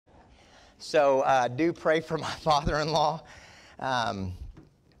So do pray for my father-in-law. I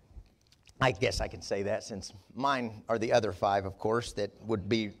guess I can say that since mine are the other 5, of course, that would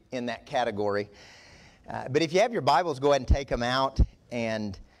be in that category. But if you have your Bibles, go ahead and take them out.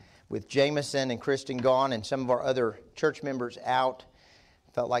 And with Jameson and Kristen gone and some of our other church members out,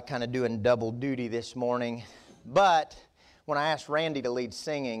 felt like kind of doing double duty this morning. But when I asked Randy to lead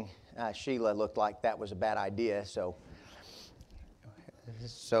singing, Sheila looked like that was a bad idea. So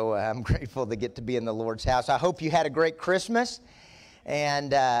I'm grateful to get to be in the Lord's house. I hope you had a great Christmas.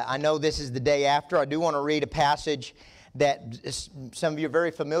 And I know this is the day after. I do want to read a passage that some of you are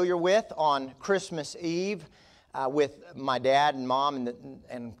very familiar with on Christmas Eve with my dad and mom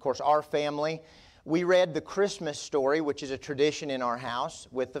and of course, our family. We read the Christmas story, which is a tradition in our house,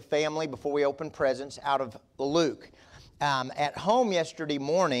 with the family before we open presents out of Luke. At home yesterday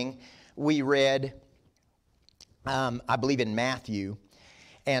morning, we read, I believe, in Matthew.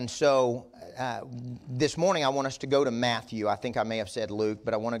 And so this morning I want us to go to Matthew. I think I may have said Luke,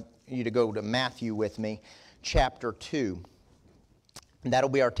 but I want you to go to Matthew with me, chapter 2. And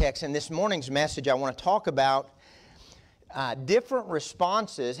that'll be our text. In this morning's message, I want to talk about different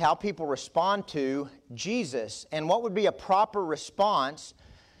responses, how people respond to Jesus, and what would be a proper response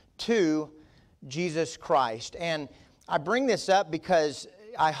to Jesus Christ. And I bring this up because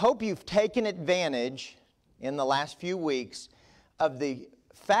I hope you've taken advantage in the last few weeks of the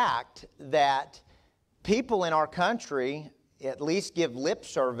fact that people in our country at least give lip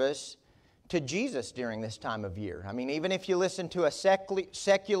service to Jesus during this time of year. I mean, even if you listen to a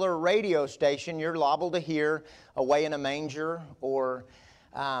secular radio station, you're liable to hear Away in a Manger, or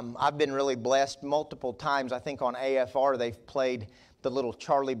I've been really blessed multiple times. I think on AFR they've played the little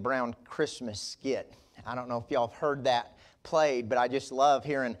Charlie Brown Christmas skit. I don't know if y'all have heard that played, but I just love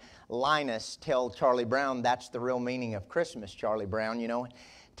hearing Linus tell Charlie Brown, that's the real meaning of Christmas, Charlie Brown, you know,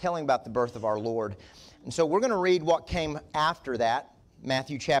 telling about the birth of our Lord. And so we're going to read what came after that,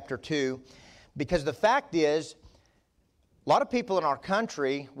 Matthew chapter 2, because the fact is, a lot of people in our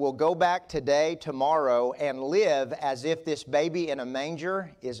country will go back today, tomorrow, and live as if this baby in a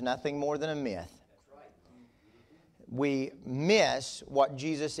manger is nothing more than a myth. We miss what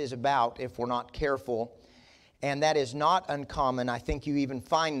Jesus is about if we're not careful. And that is not uncommon. I think you even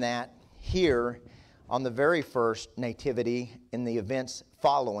find that here on the very first nativity in the events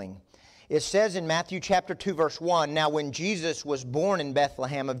following. It says in Matthew chapter 2 verse 1, "Now when Jesus was born in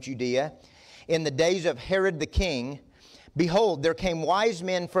Bethlehem of Judea, in the days of Herod the king, behold, there came wise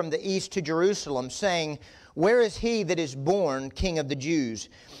men from the east to Jerusalem, saying, Where is he that is born King of the Jews?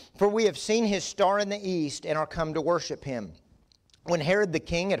 For we have seen his star in the east and are come to worship him. When Herod the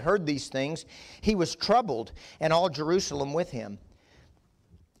king had heard these things, he was troubled, and all Jerusalem with him.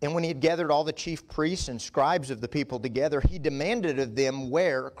 And when he had gathered all the chief priests and scribes of the people together, he demanded of them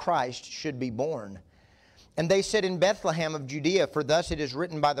where Christ should be born. And they said, In Bethlehem of Judea, for thus it is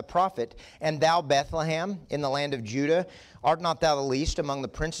written by the prophet, And thou, Bethlehem, in the land of Judah, art not thou the least among the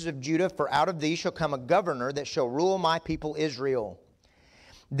princes of Judah? For out of thee shall come a governor that shall rule my people Israel.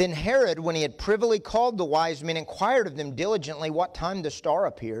 Then Herod, when he had privily called the wise men, inquired of them diligently what time the star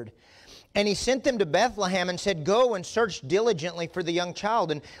appeared. And he sent them to Bethlehem and said, Go and search diligently for the young child.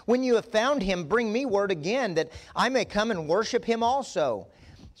 And when you have found him, bring me word again, that I may come and worship him also."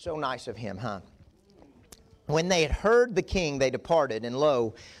 So nice of him, huh? When they had heard the king, they departed. And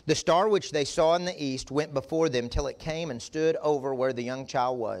lo, the star which they saw in the east went before them till it came and stood over where the young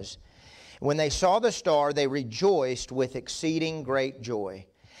child was. When they saw the star, they rejoiced with exceeding great joy.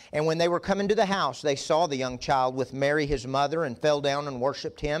 And when they were come into the house, they saw the young child with Mary his mother, and fell down and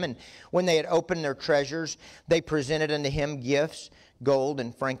worshipped him. And when they had opened their treasures, they presented unto him gifts, gold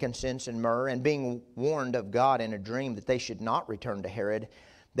and frankincense and myrrh. And being warned of God in a dream that they should not return to Herod,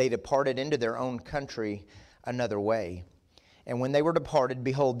 they departed into their own country another way. And when they were departed,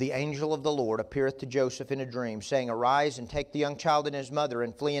 behold, the angel of the Lord appeareth to Joseph in a dream, saying, Arise, and take the young child and his mother,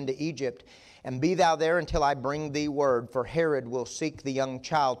 and flee into Egypt, and be thou there until I bring thee word, for Herod will seek the young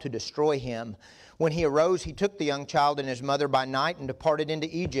child to destroy him. When he arose, he took the young child and his mother by night, and departed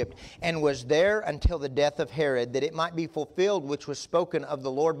into Egypt, and was there until the death of Herod, that it might be fulfilled which was spoken of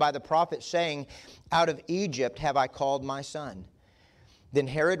the Lord by the prophet, saying, Out of Egypt have I called my son. Then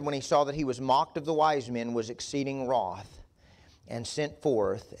Herod, when he saw that he was mocked of the wise men, was exceeding wroth, and sent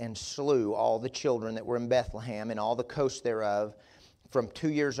forth and slew all the children that were in Bethlehem and all the coasts thereof, from 2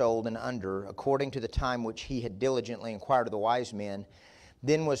 years old and under, according to the time which he had diligently inquired of the wise men.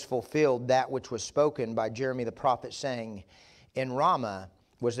 Then was fulfilled that which was spoken by Jeremy the prophet, saying, In Ramah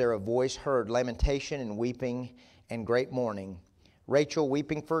was there a voice heard, lamentation and weeping and great mourning, Rachel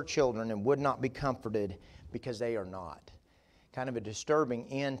weeping for her children, and would not be comforted, because they are not. kind of a disturbing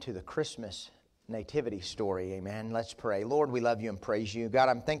end to the Christmas nativity story. Amen. Let's pray. Lord, we love you and praise you. God,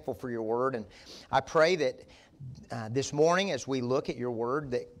 I'm thankful for your word, and I pray that this morning as we look at your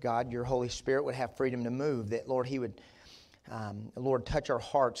word, that God, your Holy Spirit would have freedom to move, that Lord, He would Lord, touch our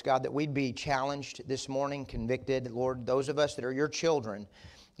hearts, God, that we'd be challenged this morning, convicted. Lord, those of us that are your children,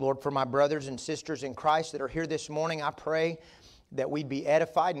 Lord, for my brothers and sisters in Christ that are here this morning, I pray that we'd be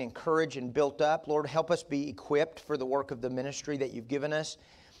edified and encouraged and built up. Lord, help us be equipped for the work of the ministry that you've given us.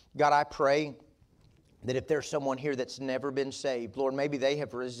 God, I pray that if there's someone here that's never been saved, Lord, maybe they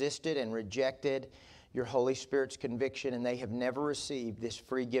have resisted and rejected your Holy Spirit's conviction and they have never received this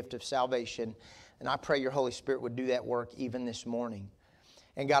free gift of salvation. And I pray your Holy Spirit would do that work even this morning.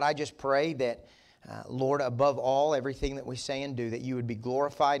 And God, I just pray that, Lord, above all, everything that we say and do, that you would be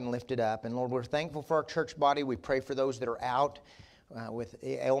glorified and lifted up. And Lord, we're thankful for our church body. We pray for those that are out with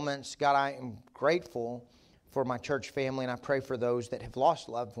ailments. God, I am grateful for my church family, and I pray for those that have lost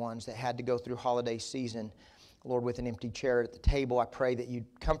loved ones that had to go through holiday season, Lord, with an empty chair at the table. I pray that you'd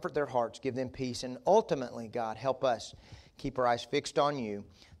comfort their hearts, give them peace, and ultimately, God, help us keep our eyes fixed on you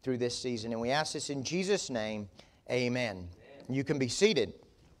through this season. And we ask this in Jesus' name, amen. You can be seated.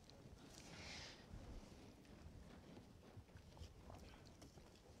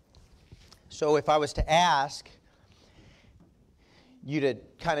 So if I was to ask you to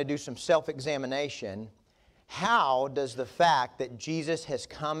kind of do some self-examination, how does the fact that Jesus has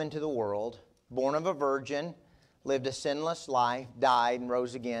come into the world, born of a virgin, lived a sinless life, died, and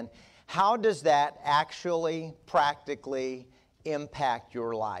rose again, how does that actually, practically impact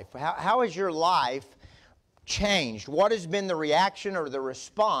your life? How has your life changed? What has been the reaction or the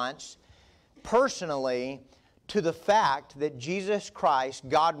response personally to the fact that Jesus Christ,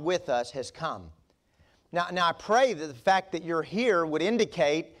 God with us, has come? Now I pray that the fact that you're here would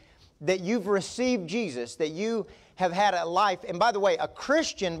indicate that you've received Jesus, that you have had a life. And by the way, a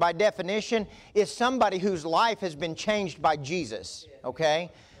Christian, by definition, is somebody whose life has been changed by Jesus, okay?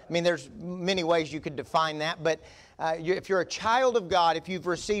 I mean, there's many ways you could define that, but if you're a child of God, if you've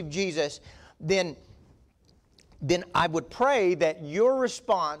received Jesus, then I would pray that your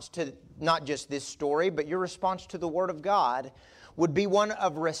response to not just this story, but your response to the Word of God would be one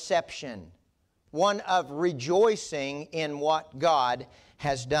of reception, one of rejoicing in what God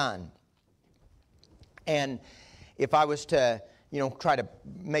has done. And if I was to, try to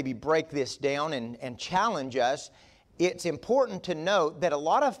maybe break this down and challenge us, it's important to note that a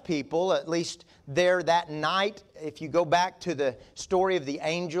lot of people, at least there that night, if you go back to the story of the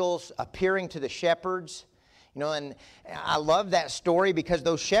angels appearing to the shepherds, and I love that story because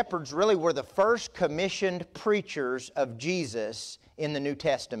those shepherds really were the first commissioned preachers of Jesus in the New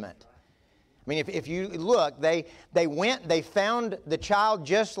Testament. I mean, if you look, they went, they found the child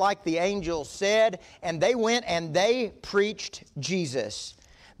just like the angel said, and they went and they preached Jesus.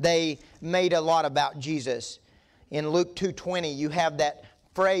 They made a lot about Jesus. In Luke 2:20, you have that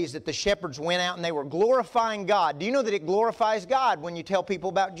phrase that the shepherds went out and they were glorifying God. Do you know that it glorifies God when you tell people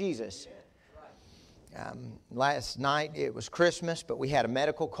about Jesus? Last night, it was Christmas, but we had a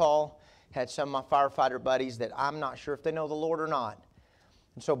medical call. Had some of my firefighter buddies that I'm not sure if they know the Lord or not.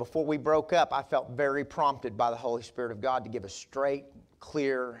 And so before we broke up, I felt very prompted by the Holy Spirit of God to give a straight,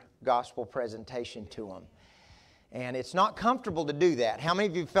 clear gospel presentation to them. And it's not comfortable to do that. How many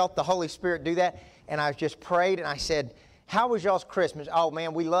of you felt the Holy Spirit do that? And I just prayed and I said, how was y'all's Christmas? Oh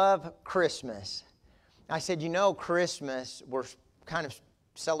man, we love Christmas. I said, Christmas, we're kind of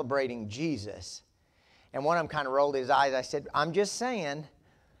celebrating Jesus. And one of them kind of rolled his eyes. I said, I'm just saying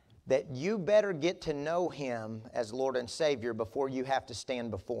that you better get to know Him as Lord and Savior before you have to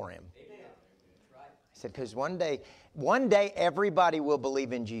stand before Him. Amen. That's right. I said, because one day everybody will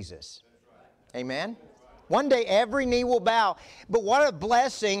believe in Jesus. That's right. Amen. One day every knee will bow. But what a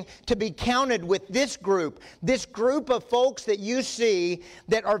blessing to be counted with this group of folks that you see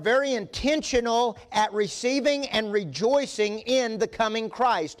that are very intentional at receiving and rejoicing in the coming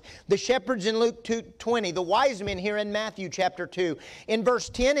Christ. The shepherds in Luke 2:20, the wise men here in Matthew chapter 2. In verse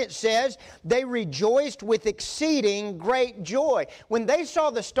 10 it says, they rejoiced with exceeding great joy. When they saw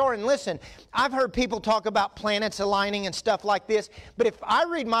the star, and listen, I've heard people talk about planets aligning and stuff like this, but if I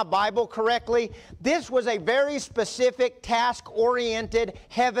read my Bible correctly, this was a very specific, task-oriented,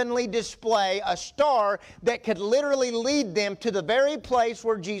 heavenly display, a star that could literally lead them to the very place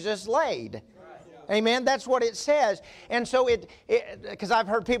where Jesus laid. Amen? That's what it says. And so because I've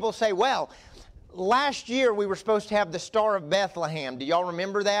heard people say, well, last year we were supposed to have the Star of Bethlehem. Do y'all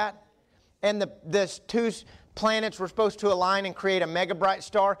remember that? And the two planets were supposed to align and create a mega bright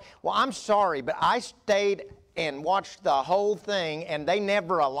star. Well, I'm sorry, but I stayed and watched the whole thing, and they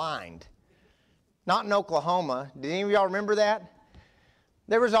never aligned. Not in Oklahoma. Did any of y'all remember that?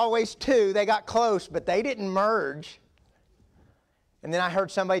 There was always two. They got close, but they didn't merge. And then I heard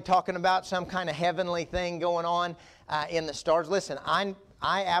somebody talking about some kind of heavenly thing going on in the stars. Listen, I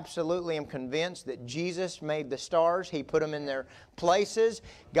absolutely am convinced that Jesus made the stars. He put them in their places.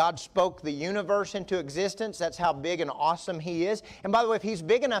 God spoke the universe into existence. That's how big and awesome He is. And by the way, if He's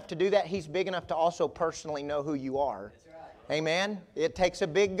big enough to do that, He's big enough to also personally know who you are. Amen? It takes a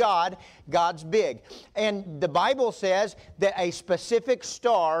big God. God's big. And the Bible says that a specific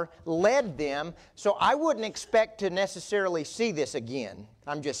star led them. So I wouldn't expect to necessarily see this again.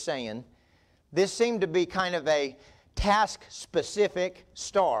 I'm just saying. This seemed to be kind of a task-specific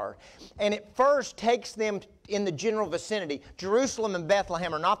star. And it first takes them in the general vicinity. Jerusalem and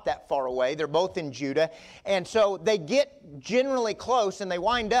Bethlehem are not that far away. They're both in Judah. And so they get generally close and they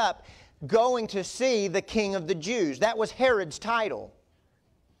wind up going to see the King of the Jews. That was Herod's title.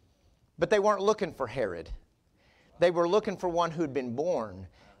 But they weren't looking for Herod. They were looking for one who'd been born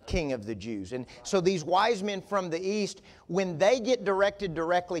King of the Jews. And so these wise men from the east, when they get directed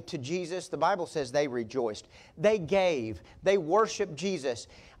directly to Jesus, the Bible says they rejoiced. They gave. They worshiped Jesus.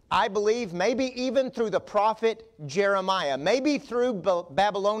 I believe maybe even through the prophet Jeremiah, maybe through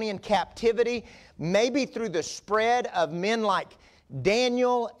Babylonian captivity, maybe through the spread of men like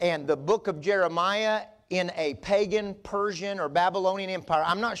Daniel and the book of Jeremiah in a pagan, Persian, or Babylonian empire.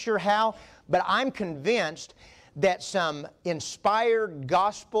 I'm not sure how, but I'm convinced that some inspired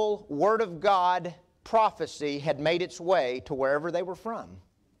gospel, Word of God prophecy had made its way to wherever they were from.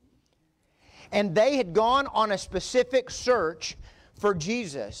 And they had gone on a specific search for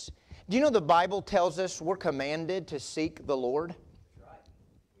Jesus. Do you know the Bible tells us we're commanded to seek the Lord?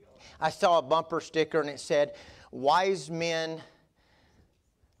 I saw a bumper sticker and it said, "Wise men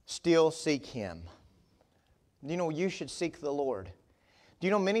still seek Him." You know, you should seek the Lord. Do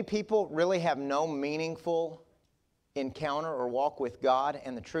you know many people really have no meaningful encounter or walk with God,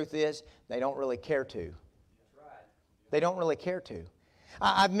 and the truth is they don't really care to. They don't really care to.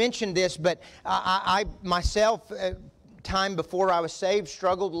 I've mentioned this, but I myself, time before I was saved,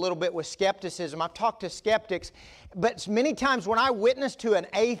 struggled a little bit with skepticism. I've talked to skeptics, but many times when I witness to an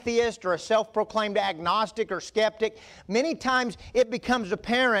atheist or a self-proclaimed agnostic or skeptic, many times it becomes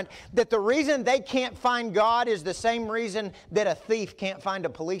apparent that the reason they can't find God is the same reason that a thief can't find a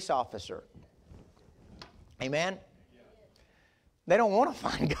police officer. Amen? They don't want to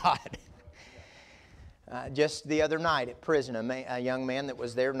find God. Just the other night at prison, a young man that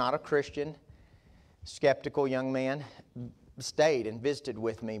was there, not a Christian, skeptical young man, stayed and visited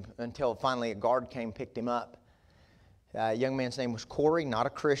with me until finally a guard came, picked him up. Young man's name was Corey, not a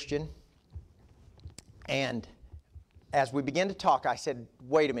Christian. And as we began to talk, I said,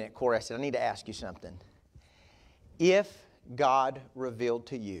 "Wait a minute, Corey." I said, "I need to ask you something. If God revealed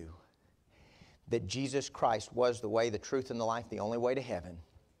to you that Jesus Christ was the way, the truth, and the life, the only way to heaven,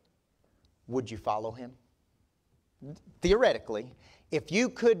 would you follow Him?" Theoretically, if you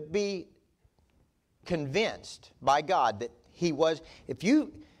could be convinced by God that He was, if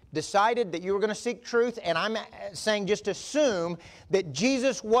you decided that you were going to seek truth, and I'm saying just assume that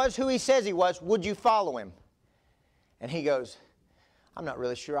Jesus was who He says He was, would you follow Him? And he goes, "I'm not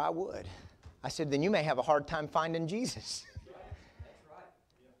really sure I would." I said, "Then you may have a hard time finding Jesus."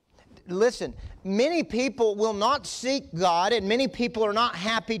 Listen, many people will not seek God, and many people are not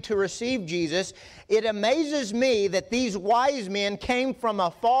happy to receive Jesus. It amazes me that these wise men came from a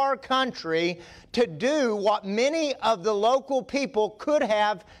far country to do what many of the local people could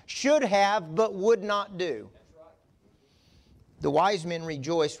have, should have, but would not do. The wise men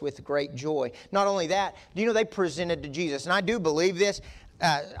rejoiced with great joy. Not only that, do you know they presented to Jesus? And I do believe this.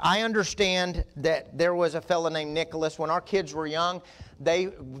 I understand that there was a fellow named Nicholas. When our kids were young,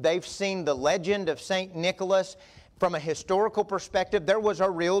 they've seen the legend of St. Nicholas from a historical perspective. There was a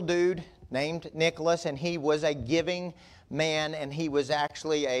real dude named Nicholas, and he was a giving man, and he was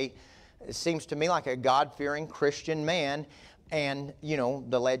actually it seems to me like a God-fearing Christian man. And, you know,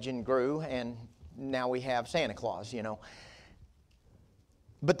 the legend grew, and now we have Santa Claus, you know.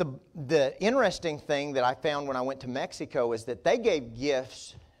 But the interesting thing that I found when I went to Mexico is that they gave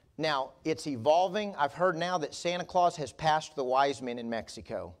gifts. Now, it's evolving. I've heard now that Santa Claus has passed the wise men in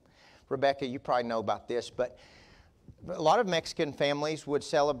Mexico. Rebecca, you probably know about this, but a lot of Mexican families would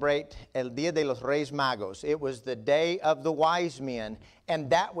celebrate El Día de los Reyes Magos. It was the day of the wise men, and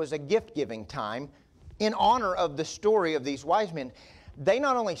that was a gift-giving time in honor of the story of these wise men. They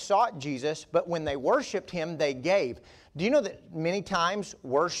not only sought Jesus, but when they worshiped Him, they gave. Do you know that many times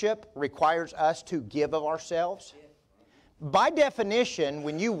worship requires us to give of ourselves? By definition,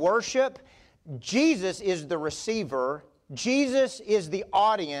 when you worship, Jesus is the receiver. Jesus is the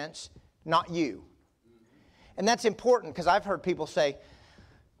audience, not you. And that's important because I've heard people say,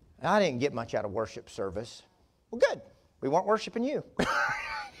 I didn't get much out of worship service. Well, good. We weren't worshiping you.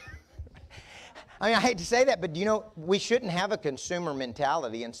 I mean, I hate to say that, but we shouldn't have a consumer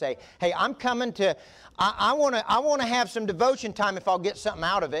mentality and say, hey, I'm coming to, I want to have some devotion time if I'll get something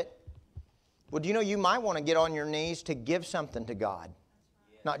out of it. Well, you might want to get on your knees to give something to God,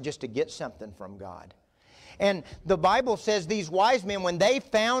 not just to get something from God. And the Bible says these wise men, when they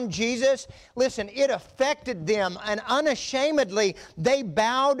found Jesus, listen, it affected them. And unashamedly, they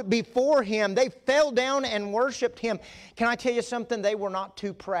bowed before Him. They fell down and worshiped Him. Can I tell you something? They were not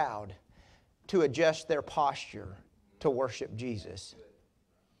too proud to adjust their posture to worship Jesus.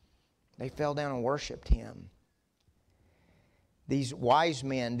 They fell down and worshiped Him. These wise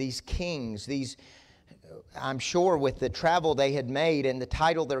men, these kings, I'm sure with the travel they had made and the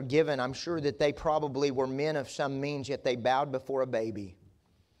title they're given, I'm sure that they probably were men of some means, yet they bowed before a baby.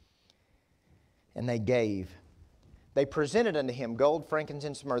 And they gave. They presented unto Him gold,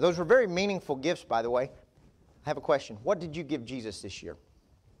 frankincense, and myrrh. Those were very meaningful gifts, by the way. I have a question. What did you give Jesus this year?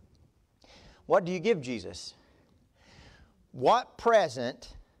 What do you give Jesus? What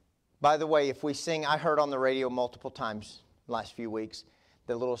present, by the way, if we sing, I heard on the radio multiple times the last few weeks,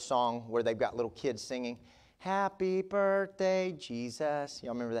 the little song where they've got little kids singing, Happy Birthday, Jesus.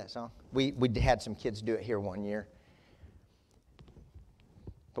 Y'all remember that song? We had some kids do it here one year.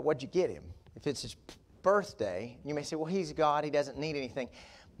 But what'd you get him? If it's his birthday, you may say, well, He's God, He doesn't need anything.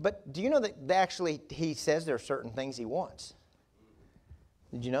 But do you know that actually He says there are certain things He wants?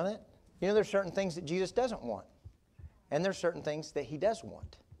 Did you know that? There's certain things that Jesus doesn't want. And there's certain things that He does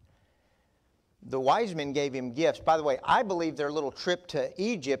want. The wise men gave Him gifts. By the way, I believe their little trip to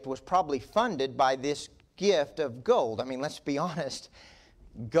Egypt was probably funded by this gift of gold. I mean, let's be honest.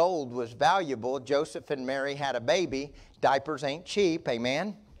 Gold was valuable. Joseph and Mary had a baby. Diapers ain't cheap,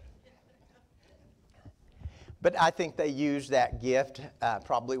 amen? But I think they used that gift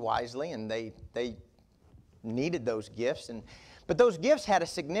probably wisely, and they needed those gifts. But those gifts had a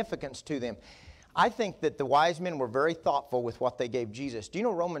significance to them. I think that the wise men were very thoughtful with what they gave Jesus. Do you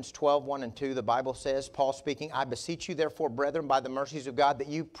know Romans 12, 1 and 2, the Bible says, Paul speaking, I beseech you therefore, brethren, by the mercies of God, that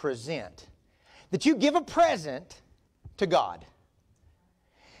you give a present to God.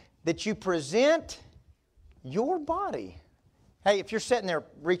 That you present your body. Hey, if you're sitting there,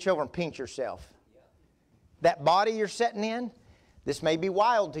 reach over and pinch yourself. That body you're sitting in, this may be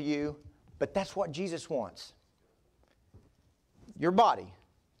wild to you, but that's what Jesus wants. Your body.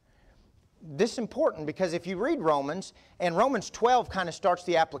 This is important because if you read Romans, and Romans 12 kind of starts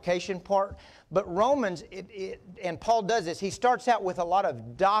the application part, but Romans, and Paul does this, he starts out with a lot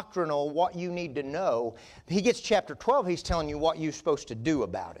of doctrinal, what you need to know. He gets chapter 12, he's telling you what you're supposed to do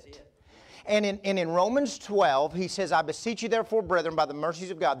about it. And in Romans 12, he says, I beseech you therefore, brethren, by the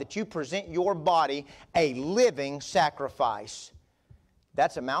mercies of God, that you present your body a living sacrifice.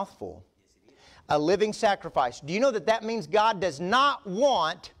 That's a mouthful. A living sacrifice. Do you know that means God does not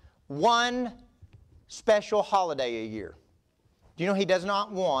want one special holiday a year? Do you know He does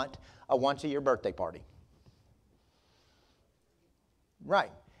not want a once-a-year birthday party?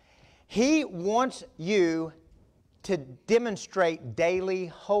 Right. He wants you to demonstrate daily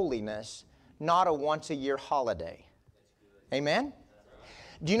holiness, not a once-a-year holiday. Amen?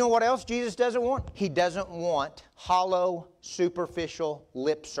 Do you know what else Jesus doesn't want? He doesn't want hollow, superficial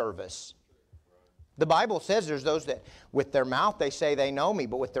lip service. The Bible says there's those that with their mouth they say they know me,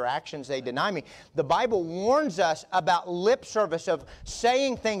 but with their actions they deny me. The Bible warns us about lip service, of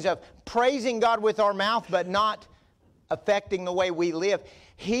saying things, of praising God with our mouth, but not affecting the way we live.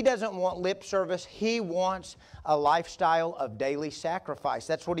 He doesn't want lip service. He wants a lifestyle of daily sacrifice.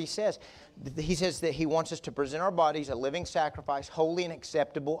 That's what He says. He says that He wants us to present our bodies a living sacrifice, holy and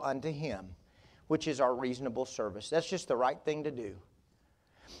acceptable unto Him, which is our reasonable service. That's just the right thing to do.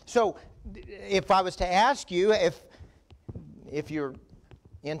 So, if I was to ask you, if you're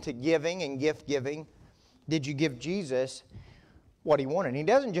into giving and gift giving, did you give Jesus what He wanted? He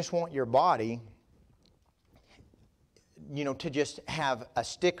doesn't just want your body, to just have a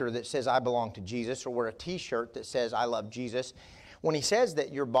sticker that says, I belong to Jesus, or wear a t-shirt that says, I love Jesus. When He says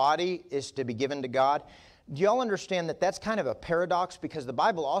that your body is to be given to God, do y'all understand that that's kind of a paradox? Because the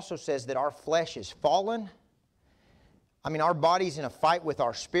Bible also says that our flesh is fallen. I mean, our body's in a fight with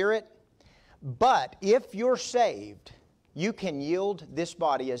our spirit. But if you're saved, you can yield this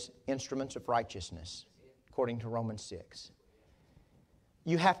body as instruments of righteousness, according to Romans 6.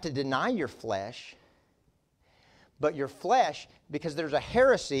 You have to deny your flesh. But your flesh, because there's a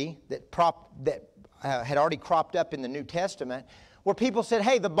heresy that had already cropped up in the New Testament, where people said,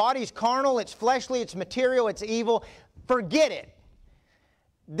 hey, the body's carnal, it's fleshly, it's material, it's evil. Forget it.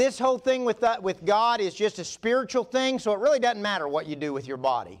 this whole thing with God is just a spiritual thing, so it really doesn't matter what you do with your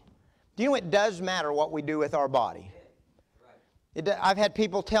body. Do you know it does matter what we do with our body? I've had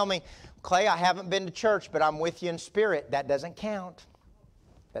people tell me, Clay, I haven't been to church, but I'm with you in spirit. That doesn't count.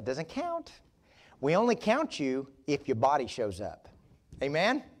 That doesn't count. We only count you if your body shows up.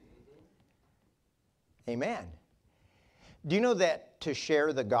 Amen? Amen. Do you know that to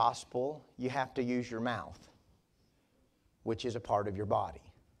share the gospel, you have to use your mouth, which is a part of your body?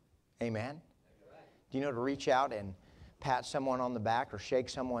 Amen? Do you know to reach out and pat someone on the back or shake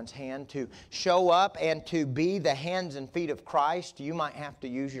someone's hand, to show up and to be the hands and feet of Christ, you might have to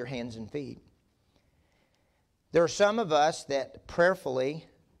use your hands and feet. There are some of us that prayerfully,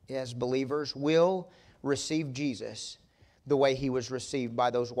 as believers, will receive Jesus the way He was received by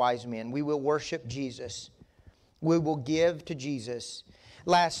those wise men. We will worship Jesus. We will give to Jesus.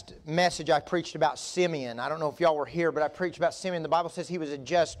 Last message I preached about Simeon. I don't know if y'all were here, but I preached about Simeon. The Bible says he was a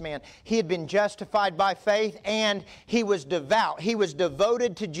just man. He had been justified by faith, and he was devout. He was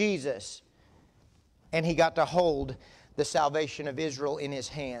devoted to Jesus. And he got to hold the salvation of Israel in his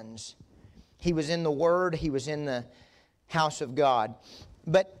hands. He was in the Word. He was in the house of God.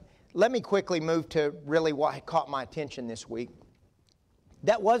 But let me quickly move to really what caught my attention this week.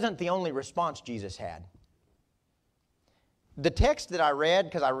 That wasn't the only response Jesus had. The text that I read,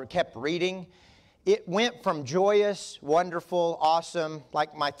 because I kept reading, it went from joyous, wonderful, awesome,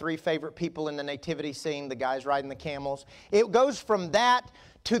 like my three favorite people in the nativity scene, the guys riding the camels. It goes from that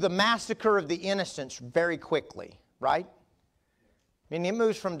to the massacre of the innocents very quickly, right? I mean, it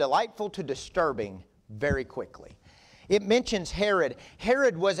moves from delightful to disturbing very quickly. It mentions Herod.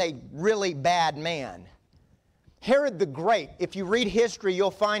 Herod was a really bad man. Herod the Great, if you read history, you'll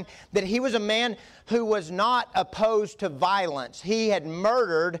find that he was a man who was not opposed to violence. He had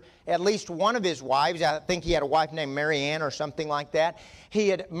murdered at least one of his wives. I think he had a wife named Mary Ann or something like that. He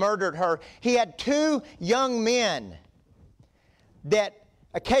had murdered her. He had two young men that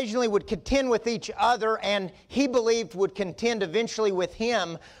occasionally would contend with each other, and he believed would contend eventually with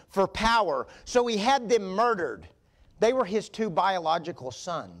him for power. So he had them murdered. They were his two biological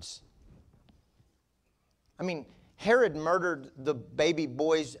sons. I mean, Herod murdered the baby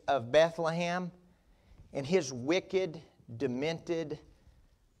boys of Bethlehem, and his wicked, demented,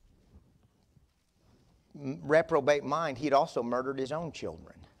 reprobate mind, he'd also murdered his own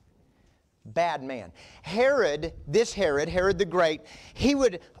children. Bad man. Herod, this Herod, Herod the Great, he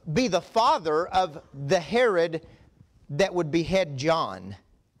would be the father of the Herod that would behead John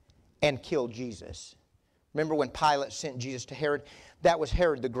and kill Jesus. Remember when Pilate sent Jesus to Herod? That was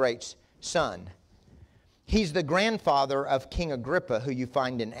Herod the Great's son. He's the grandfather of King Agrippa, who you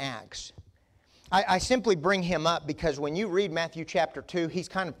find in Acts. I simply bring him up because when you read Matthew chapter 2, he's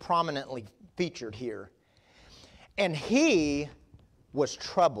kind of prominently featured here. And he was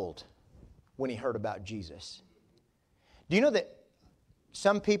troubled when he heard about Jesus. Do you know that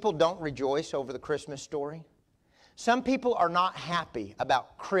some people don't rejoice over the Christmas story? Some people are not happy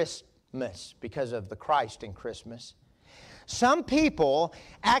about Christmas because of the Christ in Christmas. Some people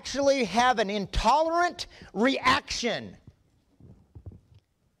actually have an intolerant reaction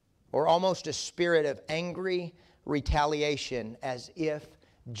or almost a spirit of angry retaliation, as if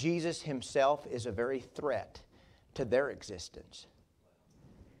Jesus Himself is a very threat to their existence.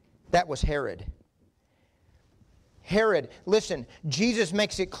 That was Herod. Herod, listen, Jesus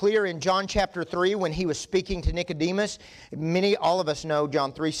makes it clear in John chapter 3 when He was speaking to Nicodemus. All of us know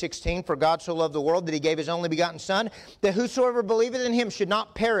John 3:16, "For God so loved the world that He gave His only begotten Son, that whosoever believeth in Him should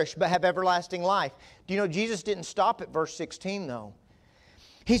not perish but have everlasting life." Do you know Jesus didn't stop at verse 16 though?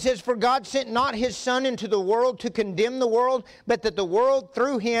 He says, "For God sent not His Son into the world to condemn the world, but that the world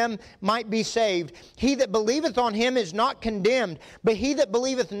through Him might be saved. He that believeth on Him is not condemned, but he that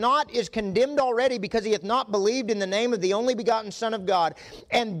believeth not is condemned already, because he hath not believed in the name of the only begotten Son of God.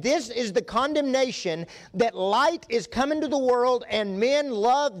 And this is the condemnation, that light is come into the world, and men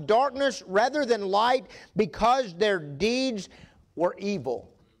love darkness rather than light, because their deeds were evil."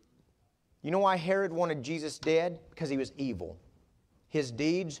 You know why Herod wanted Jesus dead? Because he was evil. His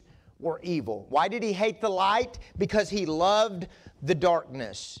deeds were evil. Why did he hate the light? Because he loved the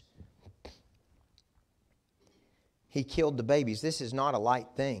darkness. He killed the babies. This is not a light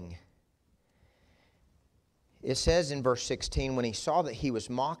thing. It says in verse 16, "When he saw that he was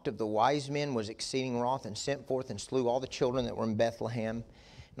mocked of the wise men, was exceeding wroth, and sent forth and slew all the children that were in Bethlehem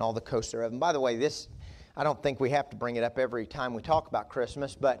and all the coasts thereof." And by the way, this, I don't think we have to bring it up every time we talk about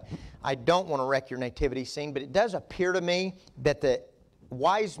Christmas, but I don't want to wreck your nativity scene, but it does appear to me that the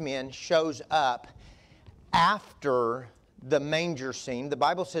wise men shows up after the manger scene. The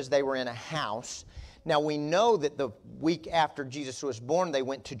Bible says they were in a house. Now we know that the week after Jesus was born, they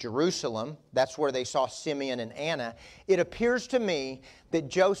went to Jerusalem. That's where they saw Simeon and Anna. It appears to me that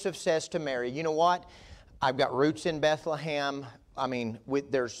Joseph says to Mary, you know what? I've got roots in Bethlehem. I mean,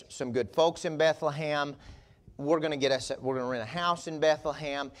 there's some good folks in Bethlehem. We're going to rent a house in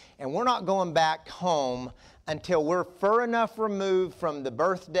Bethlehem, and we're not going back home until we're far enough removed from the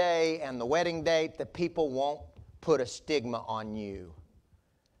birthday and the wedding date that people won't put a stigma on you.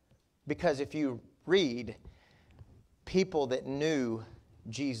 Because if you read people that knew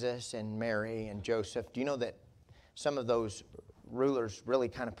Jesus and Mary and Joseph, do you know that some of those rulers really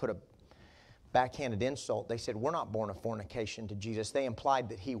kind of put a backhanded insult? They said, we're not born of fornication to Jesus. They implied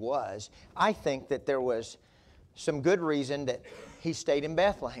that he was. I think that there was some good reason that he stayed in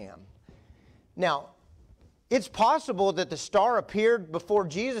Bethlehem. Now, it's possible that the star appeared before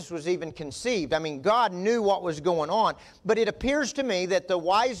Jesus was even conceived. I mean, God knew what was going on. But it appears to me that the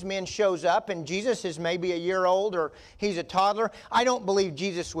wise men shows up and Jesus is maybe a year old or he's a toddler. I don't believe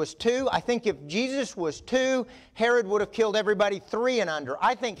Jesus was 2. I think if Jesus was 2, Herod would have killed everybody 3 and under.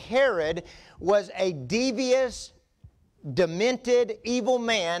 I think Herod was a devious, demented, evil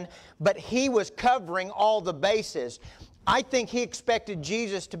man, but he was covering all the bases. I think he expected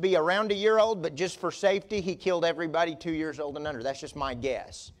Jesus to be around a year old, but just for safety, he killed everybody 2 years old and under. That's just my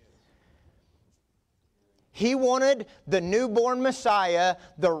guess. He wanted the newborn Messiah,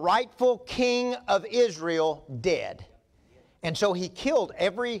 the rightful king of Israel, dead. And so he killed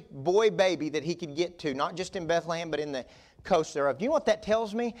every boy baby that he could get to, not just in Bethlehem, but in the coast thereof. Do you know what that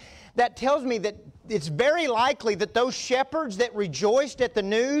tells me? That tells me that it's very likely that those shepherds that rejoiced at the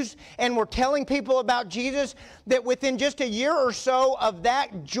news and were telling people about Jesus, that within just a year or so of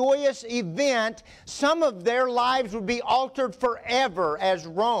that joyous event, some of their lives would be altered forever as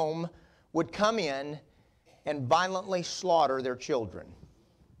Rome would come in and violently slaughter their children.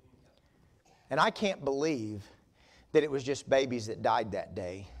 And I can't believe that it was just babies that died that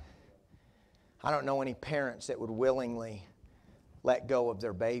day. I don't know any parents that would willingly let go of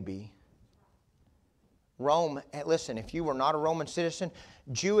their baby. Rome, listen, if you were not a Roman citizen,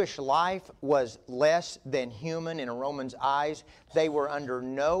 Jewish life was less than human in a Roman's eyes. They were under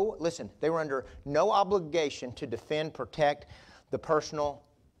no obligation to defend, protect the personal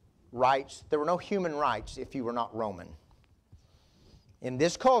rights. There were no human rights if you were not Roman. In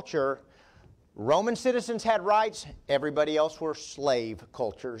this culture, Roman citizens had rights. Everybody else were slave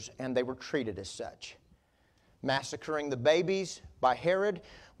cultures, and they were treated as such. Massacring the babies by Herod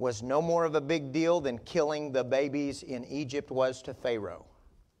was no more of a big deal than killing the babies in Egypt was to Pharaoh.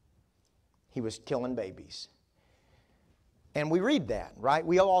 He was killing babies. And we read that, right?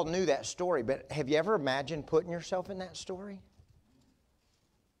 We all knew that story, but have you ever imagined putting yourself in that story?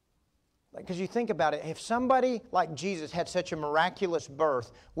 Because you think about it, if somebody like Jesus had such a miraculous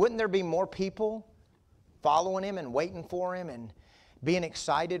birth, wouldn't there be more people following him and waiting for him and being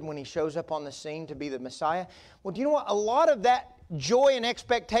excited when he shows up on the scene to be the Messiah? Well, do you know what? A lot of that joy and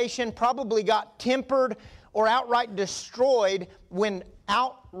expectation probably got tempered or outright destroyed when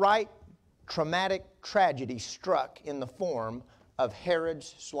outright traumatic tragedy struck in the form of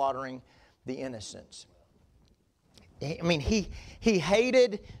Herod's slaughtering the innocents. I mean, he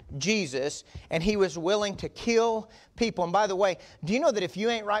hated Jesus, and he was willing to kill people. And by the way, do you know that if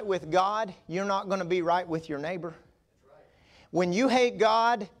you ain't right with God, you're not going to be right with your neighbor? When you hate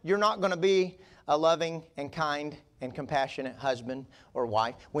God, you're not going to be a loving and kind and compassionate husband or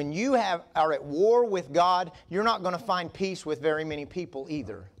wife. When you are at war with God, you're not going to find peace with very many people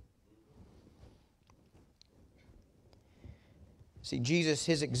either. See, Jesus,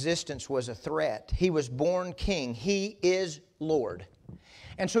 his existence was a threat. He was born king. He is Lord.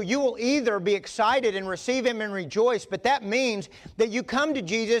 And so you will either be excited and receive him and rejoice, but that means that you come to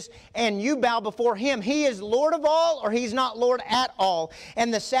Jesus and you bow before him. He is Lord of all, or he's not Lord at all.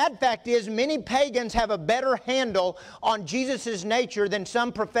 And the sad fact is, many pagans have a better handle on Jesus' nature than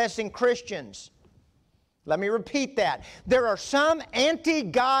some professing Christians. Let me repeat that. There are some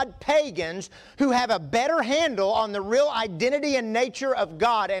anti-God pagans who have a better handle on the real identity and nature of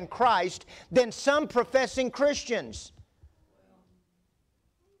God and Christ than some professing Christians.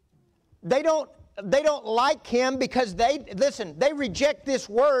 They don't like him because they reject this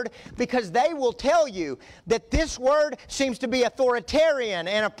word because they will tell you that this word seems to be authoritarian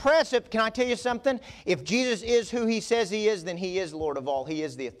and oppressive. Can I tell you something? If Jesus is who he says he is, then he is Lord of all. He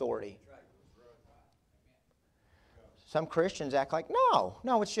is the authority. Some Christians act like,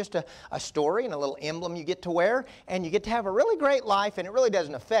 no, it's just a story and a little emblem you get to wear, and you get to have a really great life, and it really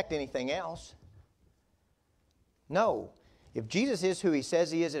doesn't affect anything else. No. If Jesus is who he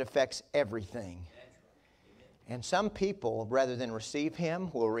says he is, it affects everything. And some people, rather than receive him,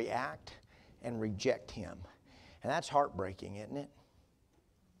 will react and reject Him. And that's heartbreaking, isn't it?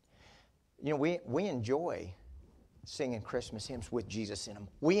 You know, we enjoy singing Christmas hymns with Jesus in them.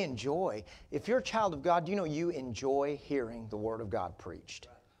 We enjoy. If you're a child of God, you know you enjoy hearing the Word of God preached.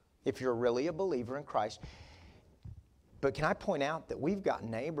 If you're really a believer in Christ. But can I point out that we've got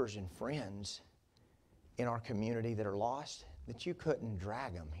neighbors and friends in our community that are lost that you couldn't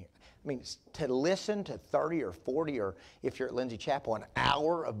drag them here. I mean, to listen to 30 or 40 or if you're at Lindsey Chapel, an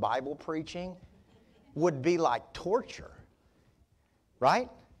hour of Bible preaching would be like torture. Right?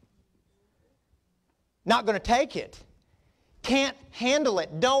 Not going to take it. Can't handle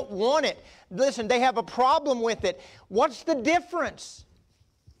it. Don't want it. Listen, they have a problem with it. What's the difference?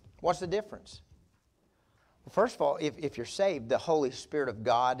 What's the difference? Well, first of all, if you're saved, the Holy Spirit of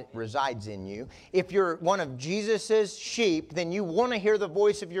God resides in you. If you're one of Jesus' sheep, then you want to hear the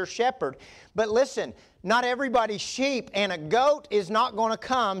voice of your shepherd. But listen, not everybody's sheep, and a goat is not going to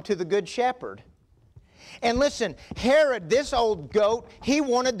come to the good shepherd. And listen, Herod, this old goat, he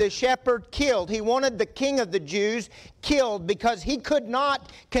wanted the shepherd killed. He wanted the king of the Jews killed because he could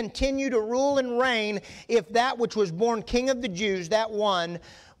not continue to rule and reign if that which was born king of the Jews, that one,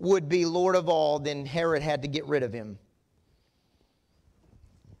 would be Lord of all. Then Herod had to get rid of him.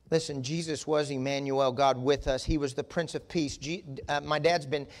 Listen, Jesus was Emmanuel, God with us. He was the Prince of Peace. My dad's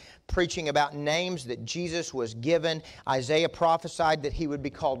been preaching about names that Jesus was given. Isaiah prophesied that He would be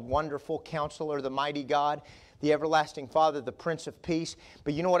called Wonderful Counselor, the Mighty God, the Everlasting Father, the Prince of Peace.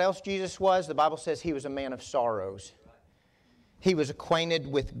 But you know what else Jesus was? The Bible says He was a man of sorrows. He was acquainted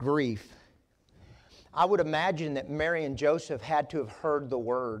with grief. I would imagine that Mary and Joseph had to have heard the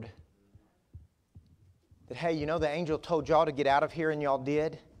word. That, hey, you know, the angel told y'all to get out of here and y'all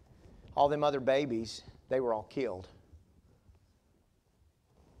did. All them other babies, they were all killed.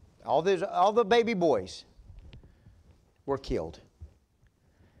 All the baby boys were killed.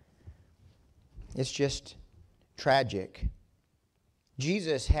 It's just tragic.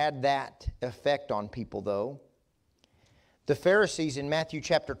 Jesus had that effect on people, though. The Pharisees in Matthew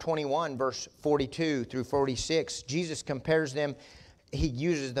chapter 21, verse 42 through 46, Jesus compares them. He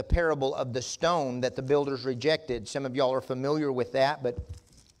uses the parable of the stone that the builders rejected. Some of y'all are familiar with that, but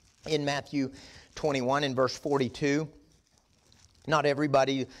in Matthew 21 in verse 42, not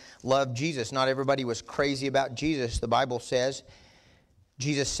everybody loved Jesus. Not everybody was crazy about Jesus. The Bible says,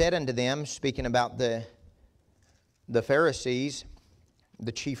 Jesus said unto them, speaking about the Pharisees,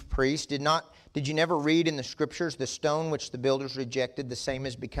 the chief priests, did you never read in the Scriptures, the stone which the builders rejected, the same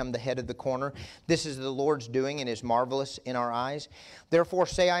has become the head of the corner? This is the Lord's doing and is marvelous in our eyes. Therefore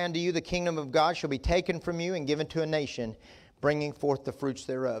say I unto you, the kingdom of God shall be taken from you and given to a nation, bringing forth the fruits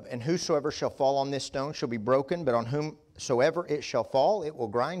thereof. And whosoever shall fall on this stone shall be broken, but on whomsoever it shall fall, it will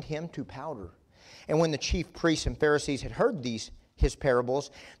grind him to powder. And when the chief priests and Pharisees had heard his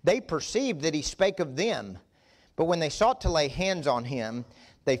parables, they perceived that he spake of them. But when they sought to lay hands on him,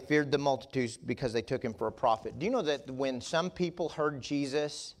 they feared the multitudes because they took him for a prophet. Do you know that when some people heard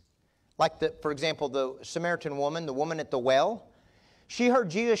Jesus, like for example, the Samaritan woman, the woman at the well, she heard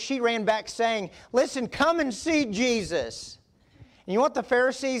Jesus, she ran back saying, listen, come and see Jesus. And you know what the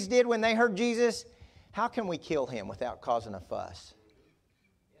Pharisees did when they heard Jesus? How can we kill him without causing a fuss?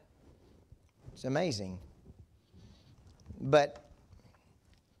 It's amazing. But,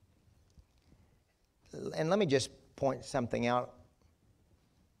 and let me just point something out.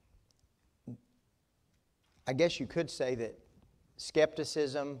 I guess you could say that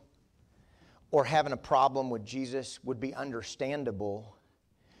skepticism or having a problem with Jesus would be understandable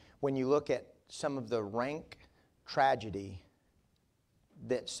when you look at some of the rank tragedy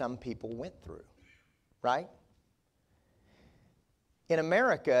that some people went through, right? In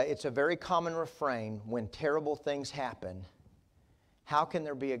America, it's a very common refrain when terrible things happen. How can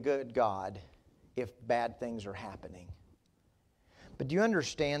there be a good God if bad things are happening? But do you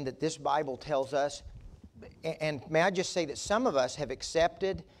understand that this Bible tells us, and may I just say that some of us have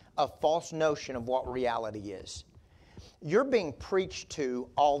accepted a false notion of what reality is. You're being preached to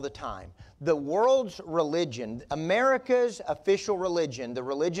all the time. The world's religion, America's official religion, the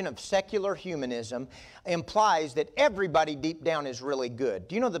religion of secular humanism, implies that everybody deep down is really good.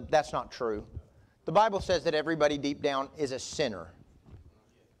 Do you know that that's not true? The Bible says that everybody deep down is a sinner.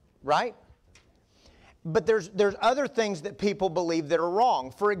 Right? But there's other things that people believe that are wrong.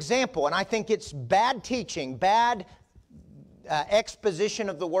 For example, and I think it's bad teaching, bad exposition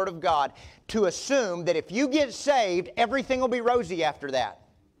of the Word of God, to assume that if you get saved, everything will be rosy after that.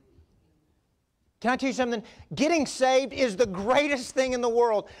 Can I tell you something? Getting saved is the greatest thing in the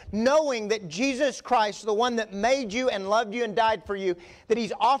world. Knowing that Jesus Christ, the one that made you and loved you and died for you, that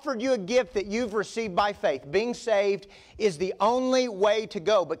He's offered you a gift that you've received by faith. Being saved is the only way to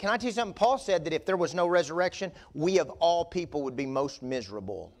go. But can I tell you something? Paul said that if there was no resurrection, we of all people would be most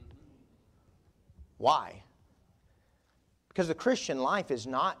miserable. Why? Because the Christian life is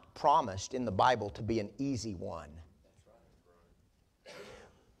not promised in the Bible to be an easy one.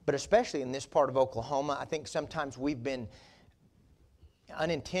 But especially in this part of Oklahoma, I think sometimes we've been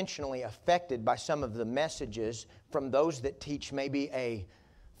unintentionally affected by some of the messages from those that teach maybe a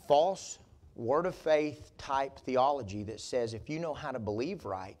false word of faith type theology that says if you know how to believe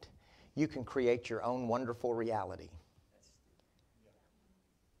right, you can create your own wonderful reality.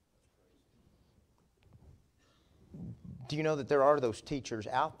 Do you know that there are those teachers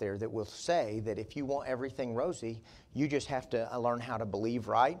out there that will say that if you want everything rosy, you just have to learn how to believe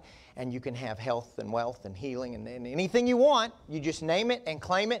right, and you can have health and wealth and healing and anything you want. You just name it and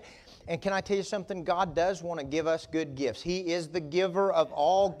claim it. And can I tell you something? God does want to give us good gifts. He is the giver of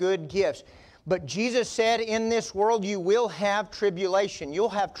all good gifts. But Jesus said, in this world you will have tribulation. You'll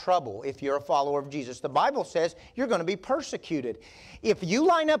have trouble if you're a follower of Jesus. The Bible says you're going to be persecuted. If you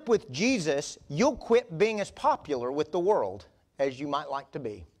line up with Jesus, you'll quit being as popular with the world as you might like to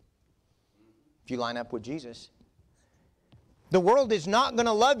be. If you line up with Jesus. The world is not going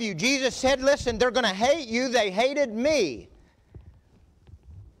to love you. Jesus said, listen, they're going to hate you. They hated me.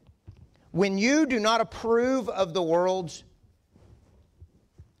 When you do not approve of the world's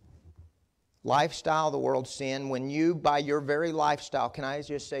lifestyle, the world's sin, when you, by your very lifestyle, can I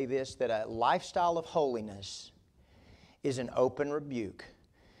just say this, that a lifestyle of holiness is an open rebuke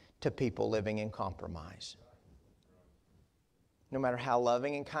to people living in compromise. No matter how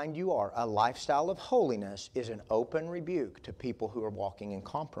loving and kind you are, a lifestyle of holiness is an open rebuke to people who are walking in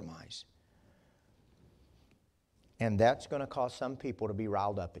compromise. And that's going to cause some people to be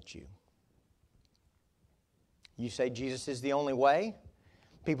riled up at you. You say Jesus is the only way?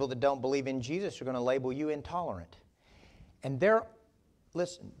 People that don't believe in Jesus are going to label you intolerant. And there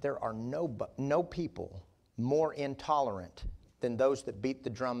are no people more intolerant than those that beat the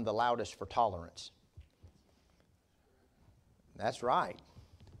drum the loudest for tolerance. That's right.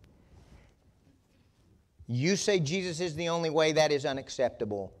 You say Jesus is the only way, that is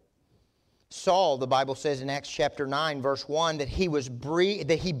unacceptable. Saul, the Bible says in Acts chapter 9, verse 1, that he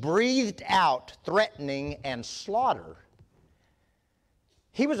breathed out threatening and slaughter.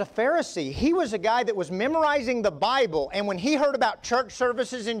 He was a Pharisee. He was a guy that was memorizing the Bible. And when he heard about church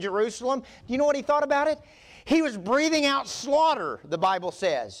services in Jerusalem, do you know what he thought about it? He was breathing out slaughter, the Bible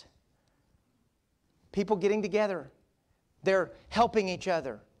says. People getting together. They're helping each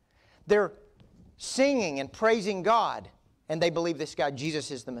other. They're singing and praising God. And they believe this guy,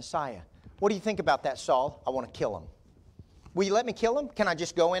 Jesus, is the Messiah. What do you think about that, Saul? I want to kill him. Will you let me kill him? Can I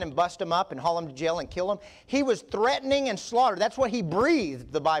just go in and bust him up and haul him to jail and kill him? He was threatening and slaughter. That's what he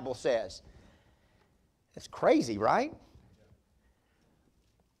breathed, the Bible says. That's crazy, right?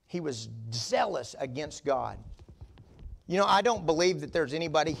 He was zealous against God. You know, I don't believe that there's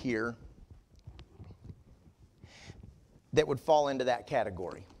anybody here that would fall into that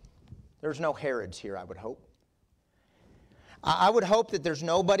category. There's no Herods here, I would hope. I would hope that there's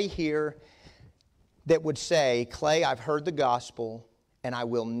nobody here that would say, Clay, I've heard the gospel, and I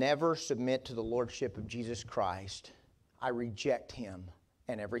will never submit to the lordship of Jesus Christ. I reject Him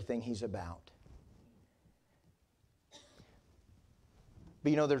and everything He's about.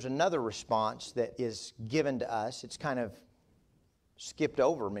 But you know, there's another response that is given to us. It's kind of skipped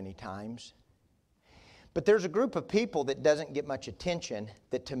over many times. But there's a group of people that doesn't get much attention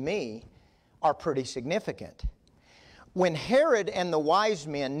that to me are pretty significant. When Herod and the wise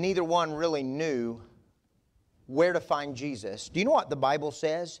men, neither one really knew where to find Jesus. Do you know what the Bible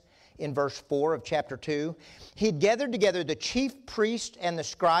says in verse 4 of chapter 2? He had gathered together the chief priests and the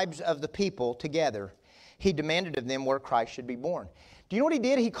scribes of the people together. He demanded of them where Christ should be born. Do you know what he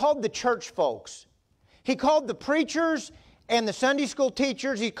did? He called the church folks. He called the preachers and the Sunday school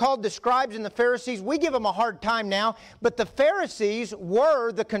teachers. He called the scribes and the Pharisees. We give them a hard time now, but the Pharisees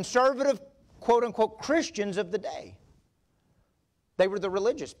were the conservative, quote-unquote, Christians of the day. They were the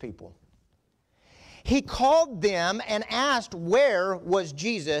religious people. He called them and asked where was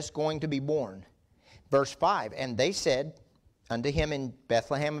Jesus going to be born. Verse 5, and they said unto him in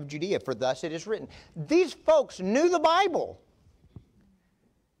Bethlehem of Judea, for thus it is written. These folks knew the Bible.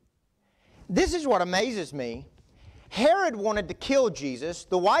 This is what amazes me. Herod wanted to kill Jesus.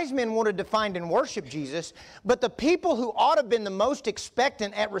 The wise men wanted to find and worship Jesus. But the people who ought to have been the most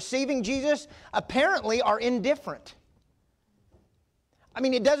expectant at receiving Jesus apparently are indifferent. I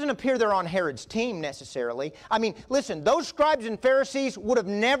mean, it doesn't appear they're on Herod's team necessarily. I mean, listen, those scribes and Pharisees would have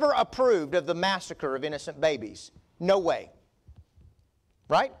never approved of the massacre of innocent babies. No way.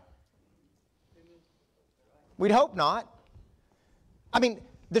 Right? We'd hope not. I mean,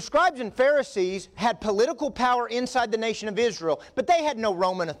 the scribes and Pharisees had political power inside the nation of Israel, but they had no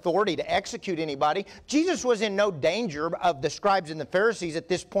Roman authority to execute anybody. Jesus was in no danger of the scribes and the Pharisees at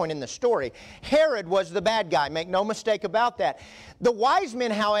this point in the story. Herod was the bad guy, make no mistake about that. The wise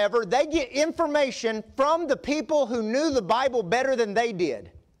men, however, they get information from the people who knew the Bible better than they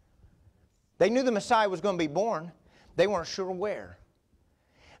did. They knew the Messiah was going to be born. They weren't sure where.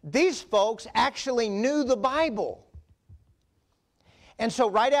 These folks actually knew the Bible. And so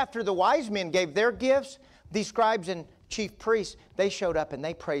right after the wise men gave their gifts, these scribes and chief priests, they showed up and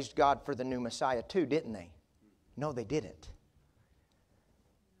they praised God for the new Messiah too, didn't they? No, they didn't.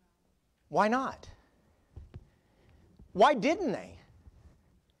 Why not? Why didn't they?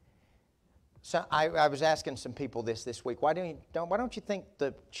 So I was asking some people this week. Why don't you think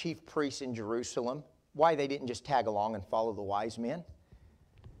the chief priests in Jerusalem, why they didn't just tag along and follow the wise men?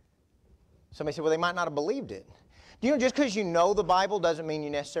 Somebody said, well, they might not have believed it. Do you know, just because you know the Bible doesn't mean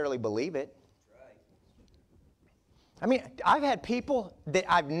you necessarily believe it. I mean, I've had people that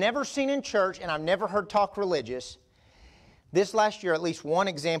I've never seen in church and I've never heard talk religious. This last year, at least one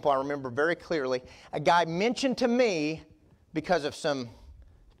example I remember very clearly, a guy mentioned to me, because of some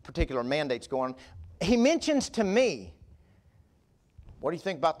particular mandates going on, he mentions to me, what do you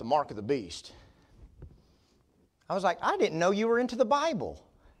think about the mark of the beast? I was like, I didn't know you were into the Bible.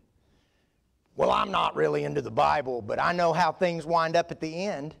 Well, I'm not really into the Bible, but I know how things wind up at the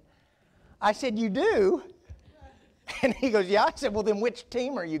end. I said, you do? And he goes, yeah. I said, well, then which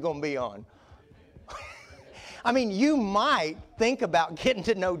team are you going to be on? I mean, you might think about getting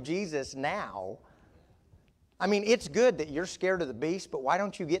to know Jesus now. I mean, it's good that you're scared of the beast, but why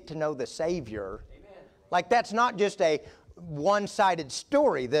don't you get to know the Savior? Amen. Like, that's not just a one-sided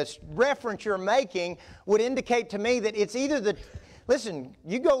story. This reference you're making would indicate to me that it's either the... Listen,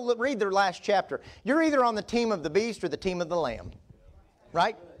 you go read their last chapter. You're either on the team of the beast or the team of the lamb.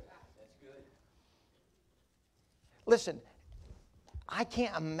 Right? That's good. Listen, I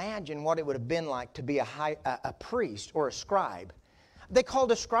can't imagine what it would have been like to be a priest or a scribe. They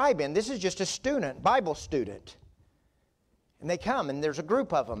called a scribe in. This is just a student, Bible student. And they come, and there's a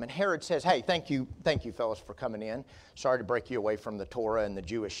group of them. And Herod says, hey, thank you fellas for coming in. Sorry to break you away from the Torah and the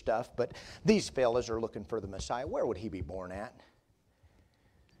Jewish stuff, but these fellas are looking for the Messiah. Where would he be born at?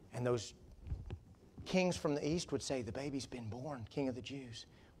 And those kings from the east would say, the baby's been born, King of the Jews.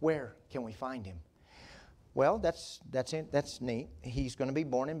 Where can we find him? Well, that's neat. He's going to be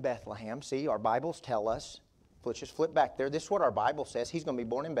born in Bethlehem. See, our Bibles tell us. Let's just flip back there. This is what our Bible says. He's going to be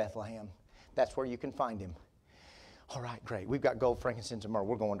born in Bethlehem. That's where you can find him. All right, great. We've got gold, frankincense, and myrrh.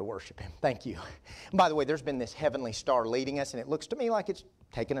 We're going to worship him. Thank you. And by the way, there's been this heavenly star leading us, and it looks to me like it's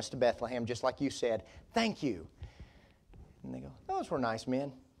taking us to Bethlehem, just like you said. Thank you. And they go, those were nice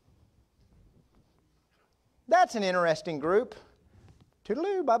men. That's an interesting group.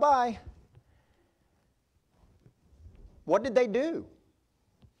 Toodaloo, bye-bye. What did they do?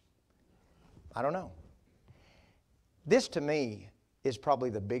 I don't know. This, to me, is probably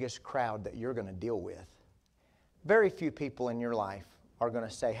the biggest crowd that you're going to deal with. Very few people in your life are going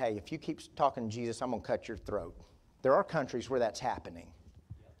to say, hey, if you keep talking Jesus, I'm going to cut your throat. There are countries where that's happening.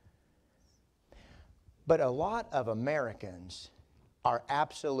 But a lot of Americans are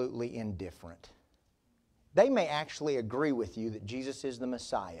absolutely indifferent. They may actually agree with you that Jesus is the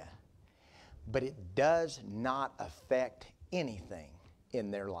Messiah, but it does not affect anything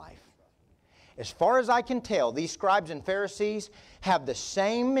in their life. As far as I can tell, these scribes and Pharisees have the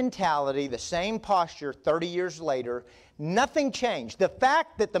same mentality, the same posture 30 years later. Nothing changed. The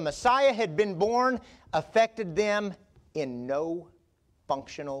fact that the Messiah had been born affected them in no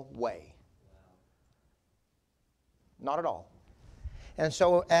functional way. Not at all. And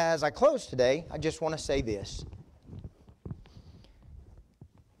so as I close today, I just want to say this.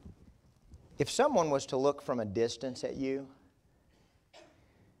 If someone was to look from a distance at you,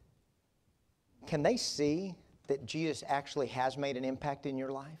 can they see that Jesus actually has made an impact in your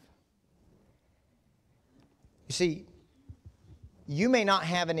life? You see, you may not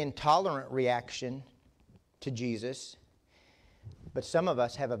have an intolerant reaction to Jesus, but some of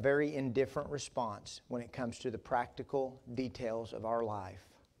us have a very indifferent response when it comes to the practical details of our life.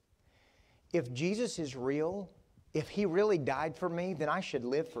 If Jesus is real, if He really died for me, then I should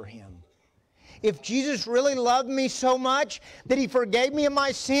live for Him. If Jesus really loved me so much that He forgave me of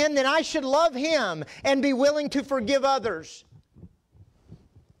my sin, then I should love Him and be willing to forgive others.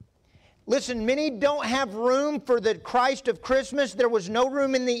 Listen, many don't have room for the Christ of Christmas. There was no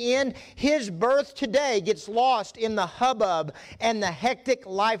room in the inn. His birth today gets lost in the hubbub and the hectic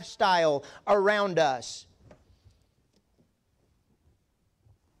lifestyle around us.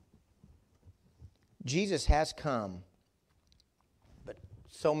 Jesus has come, but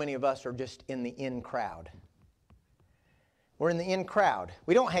so many of us are just in the in crowd. We're in the in crowd.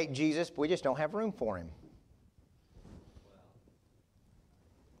 We don't hate Jesus, but we just don't have room for Him.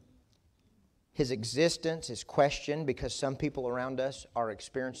 His existence is questioned because some people around us are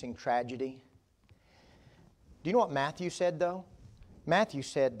experiencing tragedy. Do you know what Matthew said, though? Matthew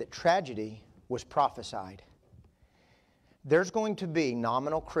said that tragedy was prophesied. There's going to be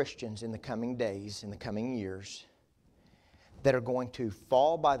nominal Christians in the coming days, in the coming years, that are going to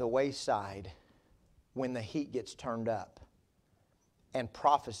fall by the wayside when the heat gets turned up and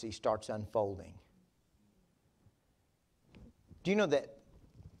prophecy starts unfolding. Do you know that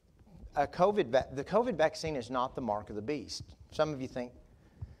the COVID vaccine is not the mark of the beast? Some of you think,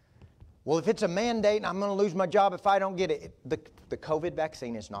 well, if it's a mandate and I'm going to lose my job if I don't get it, the COVID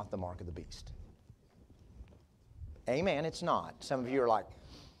vaccine is not the mark of the beast. Amen, it's not. Some of you are like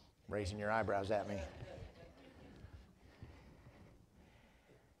raising your eyebrows at me.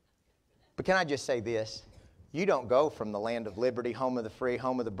 But can I just say this? You don't go from the land of liberty, home of the free,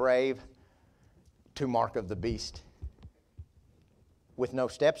 home of the brave, to mark of the beast with no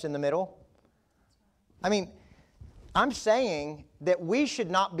steps in the middle. I mean, I'm saying that we should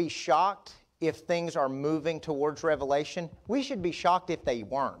not be shocked if things are moving towards revelation. We should be shocked if they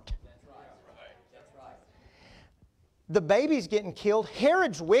weren't. The babies getting killed.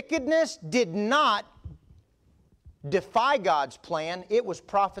 Herod's wickedness did not defy God's plan. It was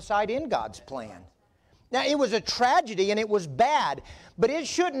prophesied in God's plan. Now, it was a tragedy and it was bad, but it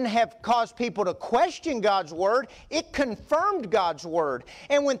shouldn't have caused people to question God's Word. It confirmed God's Word.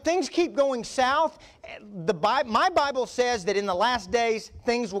 And when things keep going south, my Bible says that in the last days,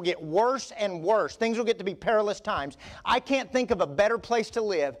 things will get worse and worse. Things will get to be perilous times. I can't think of a better place to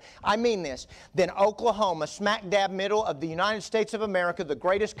live, I mean this, than Oklahoma, smack dab middle of the United States of America, the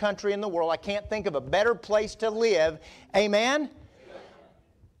greatest country in the world. I can't think of a better place to live. Amen?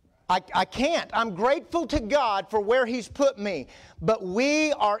 I can't. I'm grateful to God for where He's put me. But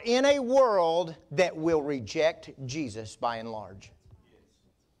we are in a world that will reject Jesus by and large.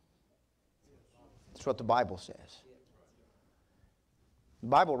 That's what the Bible says. The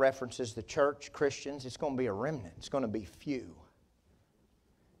Bible references the church, Christians. It's going to be a remnant. It's going to be few.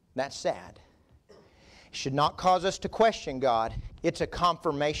 That's sad. It should not cause us to question God. It's a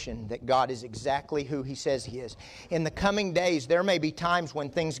confirmation that God is exactly who He says He is. In the coming days, there may be times when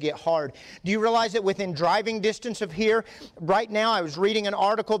things get hard. Do you realize that within driving distance of here, right now I was reading an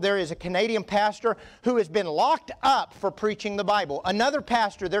article, there is a Canadian pastor who has been locked up for preaching the Bible. Another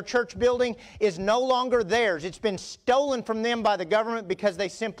pastor, their church building is no longer theirs. It's been stolen from them by the government because they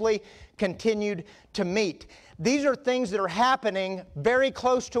simply continued to meet. These are things that are happening very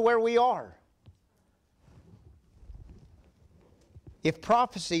close to where we are. If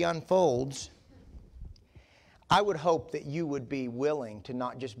prophecy unfolds, I would hope that you would be willing to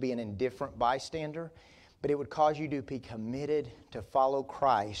not just be an indifferent bystander, but it would cause you to be committed to follow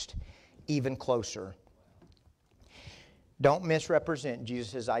Christ even closer. Don't misrepresent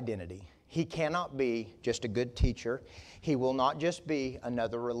Jesus' identity. He cannot be just a good teacher. He will not just be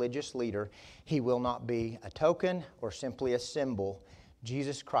another religious leader. He will not be a token or simply a symbol.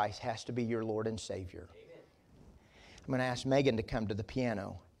 Jesus Christ has to be your Lord and Savior. I'm going to ask Megan to come to the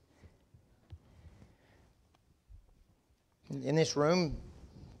piano. In this room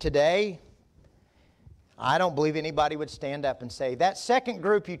today, I don't believe anybody would stand up and say, that second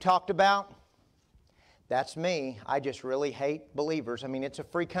group you talked about, that's me. I just really hate believers. I mean, it's a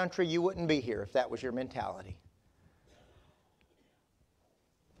free country. You wouldn't be here if that was your mentality.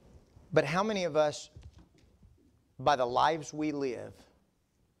 But how many of us, by the lives we live,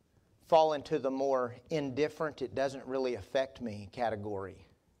 fall into the more indifferent, it doesn't really affect me category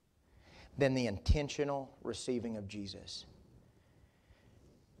than the intentional receiving of Jesus?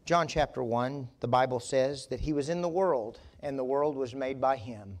 John chapter 1, the Bible says that He was in the world, and the world was made by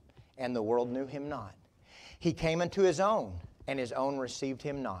Him, and the world knew Him not. He came unto His own, and His own received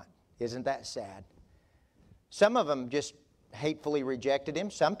Him not. Isn't that sad? Some of them just hatefully rejected Him.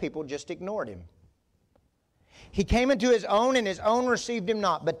 Some people just ignored Him. He came into His own, and His own received Him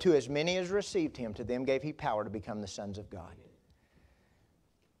not. But to as many as received Him, to them gave He power to become the sons of God.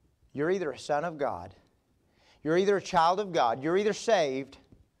 You're either a son of God, you're either a child of God, you're either saved,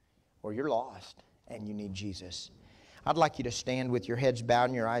 or you're lost, and you need Jesus. I'd like you to stand with your heads bowed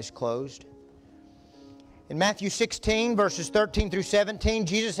and your eyes closed. In Matthew 16, verses 13 through 17,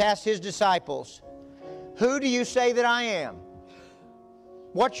 Jesus asked His disciples, "Who do you say that I am?"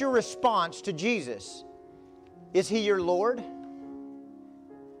 What's your response to Jesus? Is He your Lord?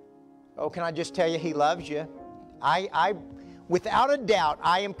 Oh, can I just tell you, He loves you. Without a doubt,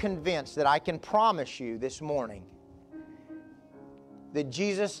 I am convinced that I can promise you this morning that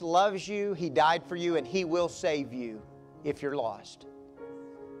Jesus loves you, He died for you, and He will save you if you're lost.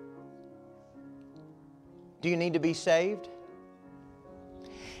 Do you need to be saved?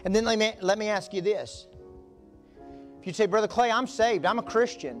 And then let me ask you this. If you'd say, "Brother Clay, I'm saved. I'm a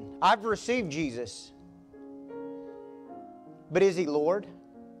Christian. I've received Jesus." But is He Lord?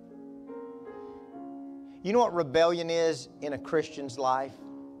 You know what rebellion is in a Christian's life?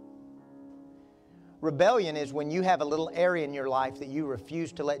 Rebellion is when you have a little area in your life that you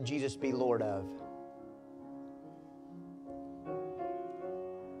refuse to let Jesus be Lord of.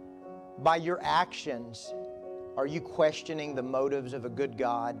 By your actions, are you questioning the motives of a good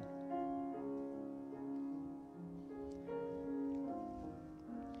God?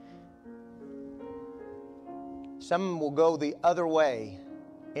 Some will go the other way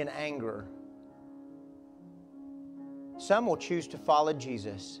in anger. Some will choose to follow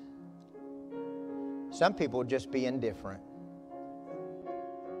Jesus. Some people will just be indifferent.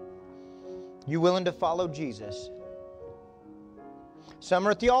 You willing to follow Jesus? Some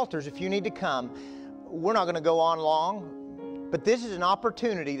are at the altars if you need to come. We're not going to go on long, but this is an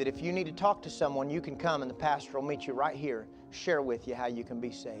opportunity that if you need to talk to someone, you can come and the pastor will meet you right here, share with you how you can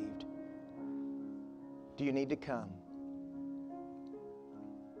be saved. Do you need to come?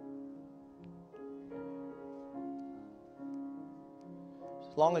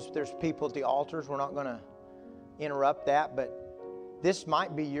 As long as there's people at the altars, we're not going to interrupt that, but this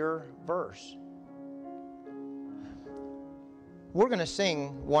might be your verse. We're going to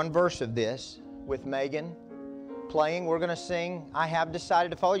sing one verse of this with Megan playing. We're going to sing, "I Have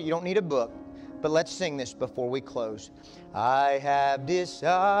Decided to Follow You." You don't need a book, but let's sing this before we close. I have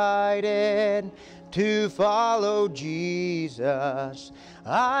decided to follow Jesus.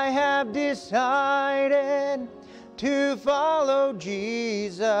 I have decided to follow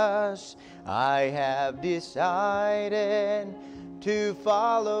Jesus. I have decided to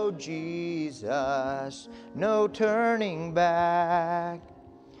follow Jesus. No turning back.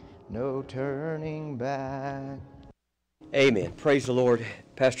 No turning back. Amen. Praise the Lord.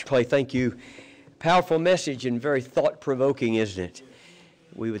 Pastor Clay, thank you. Powerful message and very thought-provoking, isn't it?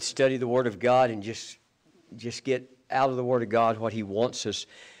 We would study the Word of God and just get out of the Word of God what He wants us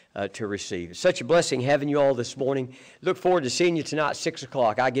to receive. It's such a blessing having you all this morning. Look forward to seeing you tonight at 6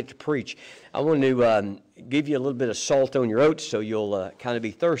 o'clock. I get to preach. I want to give you a little bit of salt on your oats so you'll kind of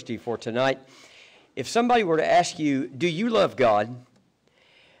be thirsty for tonight. If somebody were to ask you, do you love God?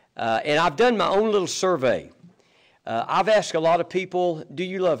 And I've done my own little survey. I've asked a lot of people, do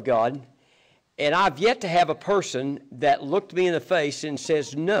you love God? And I've yet to have a person that looked me in the face and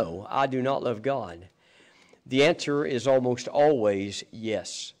says, no, I do not love God. The answer is almost always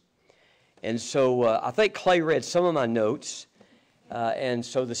yes. And so I think Clay read some of my notes. And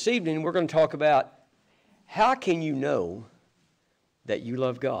so this evening we're going to talk about how can you know that you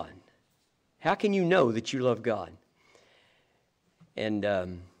love God? How can you know that you love God? And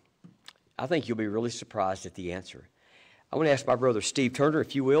I think you'll be really surprised at the answer. I want to ask my brother Steve Turner,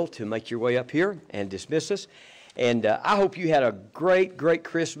 if you will, to make your way up here and dismiss us. And I hope you had a great, great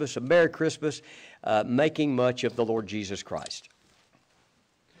Christmas, a Merry Christmas, making much of the Lord Jesus Christ.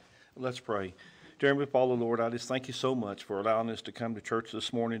 Let's pray. Dear Heavenly Father, Lord, I just thank you so much for allowing us to come to church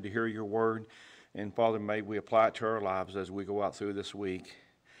this morning to hear your word. And Father, may we apply it to our lives as we go out through this week.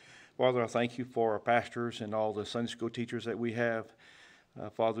 Father, I thank you for our pastors and all the Sunday school teachers that we have.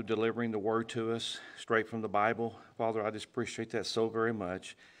 Father, delivering the word to us straight from the Bible. Father, I just appreciate that so very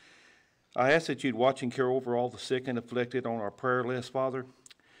much. I ask that you'd watch and care over all the sick and afflicted on our prayer list, Father.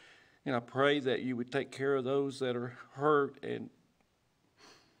 And I pray that you would take care of those that are hurt and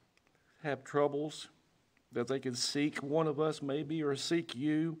have troubles, that they could seek one of us maybe or seek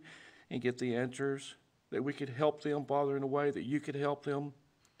you and get the answers, that we could help them, Father, in a way that you could help them.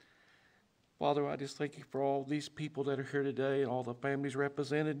 Father, I just thank you for all these people that are here today and all the families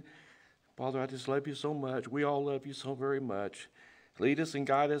represented. Father, I just love you so much. We all love you so very much. Lead us and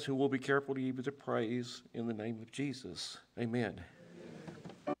guide us, who will be careful to give you the praise in the name of Jesus. Amen.